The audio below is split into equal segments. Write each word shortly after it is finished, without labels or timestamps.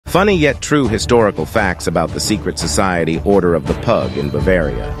Funny yet true historical facts about the secret society Order of the Pug in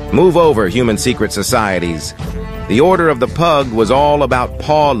Bavaria. Move over, human secret societies. The Order of the Pug was all about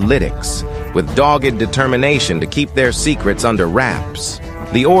politics, with dogged determination to keep their secrets under wraps.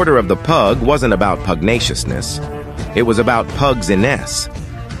 The Order of the Pug wasn't about pugnaciousness. It was about pugsiness.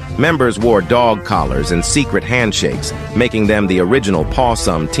 Members wore dog collars and secret handshakes, making them the original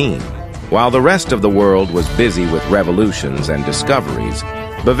pawsome team. While the rest of the world was busy with revolutions and discoveries,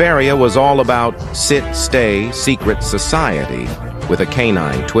 Bavaria was all about sit-stay secret society with a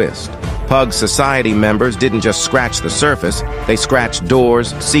canine twist. Pug society members didn't just scratch the surface, they scratched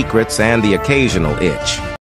doors, secrets, and the occasional itch.